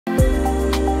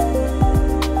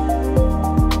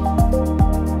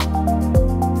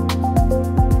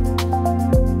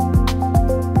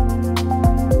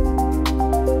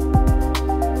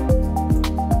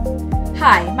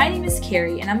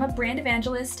Carrie, and I'm a brand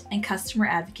evangelist and customer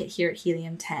advocate here at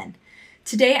Helium 10.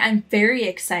 Today, I'm very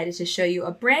excited to show you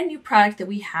a brand new product that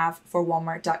we have for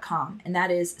Walmart.com, and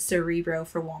that is Cerebro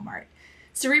for Walmart.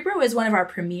 Cerebro is one of our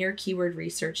premier keyword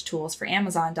research tools for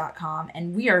Amazon.com,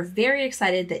 and we are very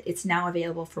excited that it's now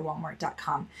available for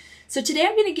Walmart.com. So today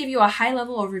I'm going to give you a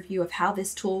high-level overview of how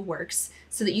this tool works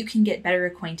so that you can get better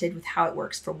acquainted with how it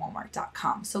works for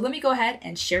Walmart.com. So let me go ahead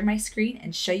and share my screen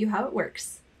and show you how it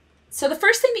works. So the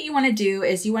first thing that you want to do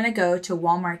is you want to go to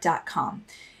Walmart.com.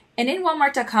 And in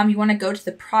Walmart.com, you want to go to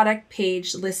the product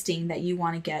page listing that you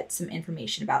want to get some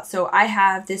information about. So I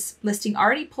have this listing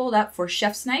already pulled up for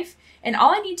Chef's Knife, and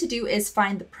all I need to do is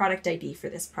find the product ID for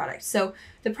this product. So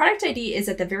the product ID is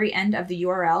at the very end of the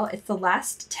URL. It's the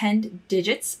last 10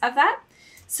 digits of that.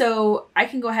 So I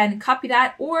can go ahead and copy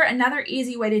that, or another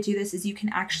easy way to do this is you can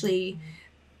actually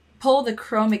pull the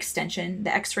Chrome extension,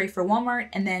 the X-ray for Walmart,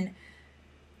 and then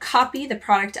copy the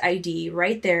product ID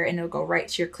right there, and it'll go right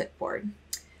to your clipboard.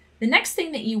 The next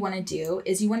thing that you want to do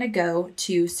is you want to go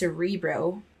to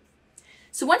Cerebro.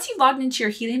 So once you've logged into your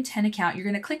Helium 10 account, you're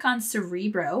going to click on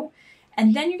Cerebro,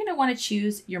 and then you're going to want to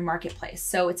choose your marketplace.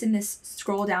 So it's in this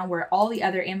scroll down where all the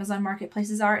other Amazon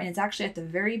marketplaces are, and it's actually at the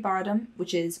very bottom,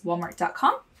 which is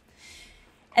Walmart.com.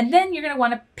 And then you're going to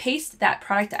want to paste that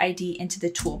product ID into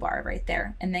the toolbar right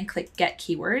there, and then click Get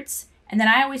Keywords. And then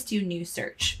I always do New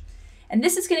Search. And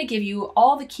this is going to give you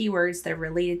all the keywords that are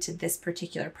related to this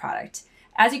particular product.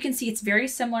 As you can see, it's very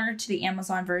similar to the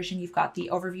Amazon version. You've got the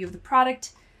overview of the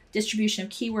product, distribution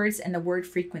of keywords, and the word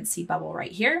frequency bubble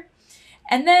right here.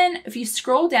 And then if you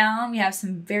scroll down, we have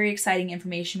some very exciting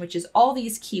information, which is all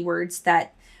these keywords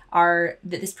that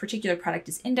this particular product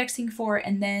is indexing for.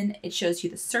 And then it shows you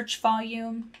the search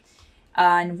volume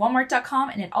on Walmart.com,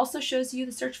 and it also shows you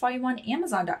the search volume on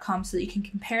Amazon.com so that you can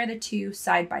compare the two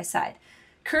side by side.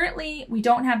 Currently, we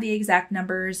don't have the exact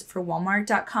numbers for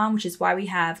Walmart.com, which is why we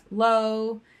have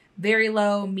low,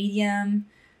 medium,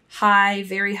 high,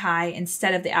 very high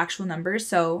instead of the actual numbers.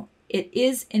 So it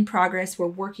is in progress. We're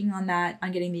working on that,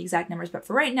 on getting the exact numbers. But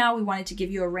for right now, we wanted to give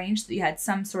you a range so that you had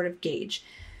some sort of gauge.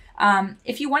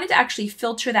 If you wanted to actually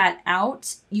filter that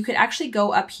out, you could actually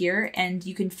go up here and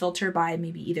you can filter by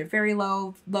maybe either very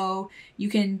low, low. You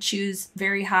can choose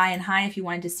very high and high if you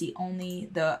wanted to see only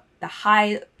the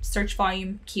high search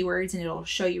volume keywords, and it'll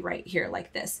show you right here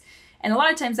like this. And a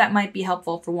lot of times that might be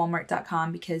helpful for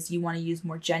Walmart.com because you want to use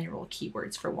more general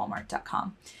keywords for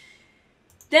Walmart.com.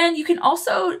 Then you can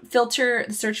also filter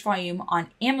the search volume on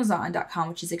Amazon.com,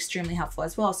 which is extremely helpful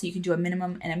as well. So you can do a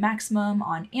minimum and a maximum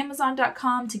on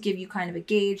Amazon.com to give you kind of a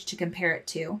gauge to compare it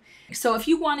to. So if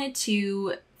you wanted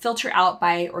to filter out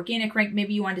by organic rank,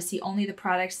 maybe you wanted to see only the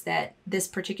products that this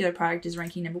particular product is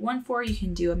ranking number 1 for, you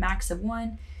can do a max of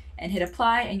 1 and hit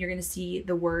apply, and you're going to see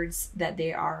the words that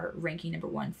they are ranking number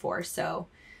 1 for. So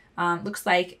looks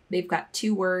like they've got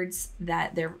 2 words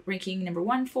that they're ranking number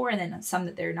 1 for, and then some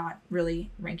that they're not really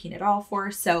ranking at all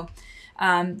for. So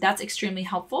that's extremely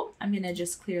helpful. I'm going to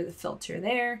just clear the filter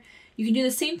there. You can do the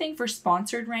same thing for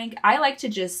sponsored rank. I like to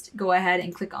just go ahead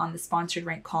and click on the sponsored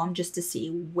rank column just to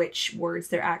see which words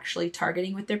they're actually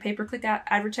targeting with their pay-per-click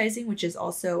advertising, which is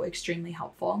also extremely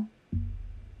helpful.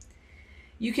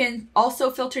 You can also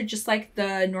filter just like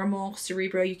the normal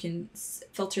Cerebro. You can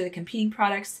filter the competing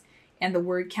products and the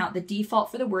word count. The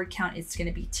default for the word count is going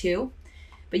to be 2,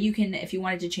 but you can, if you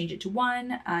wanted to change it to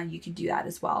 1, you can do that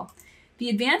as well. The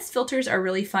advanced filters are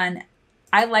really fun.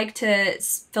 I like to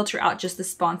filter out just the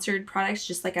sponsored products,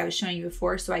 just like I was showing you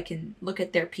before, so I can look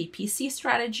at their PPC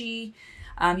strategy.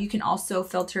 You can also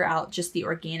filter out just the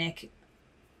organic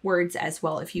words as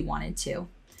well if you wanted to.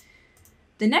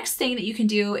 The next thing that you can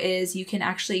do is you can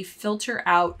actually filter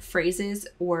out phrases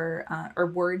or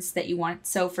words that you want.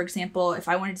 So for example, if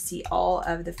I wanted to see all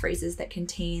of the phrases that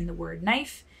contain the word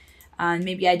knife,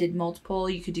 maybe I did multiple,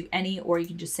 you could do any, or you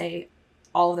can just say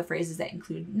all of the phrases that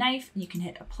include knife, and you can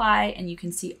hit apply, and you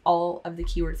can see all of the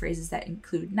keyword phrases that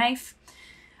include knife.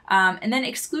 And then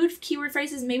exclude keyword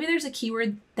phrases. Maybe there's a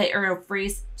keyword that, or a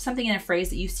phrase, something in a phrase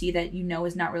that you see that you know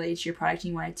is not related to your product,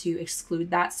 and you wanted to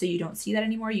exclude that so you don't see that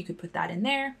anymore. You could put that in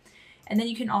there. And then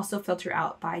you can also filter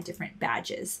out by different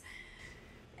badges.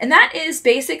 And that is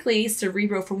basically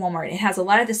Cerebro for Walmart. It has a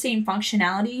lot of the same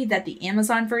functionality that the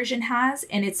Amazon version has,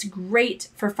 and it's great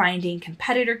for finding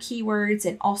competitor keywords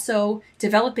and also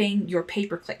developing your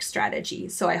pay-per-click strategy.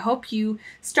 So I hope you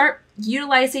start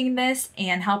utilizing this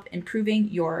and help improving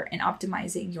and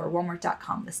optimizing your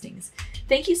Walmart.com listings.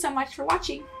 Thank you so much for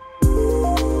watching.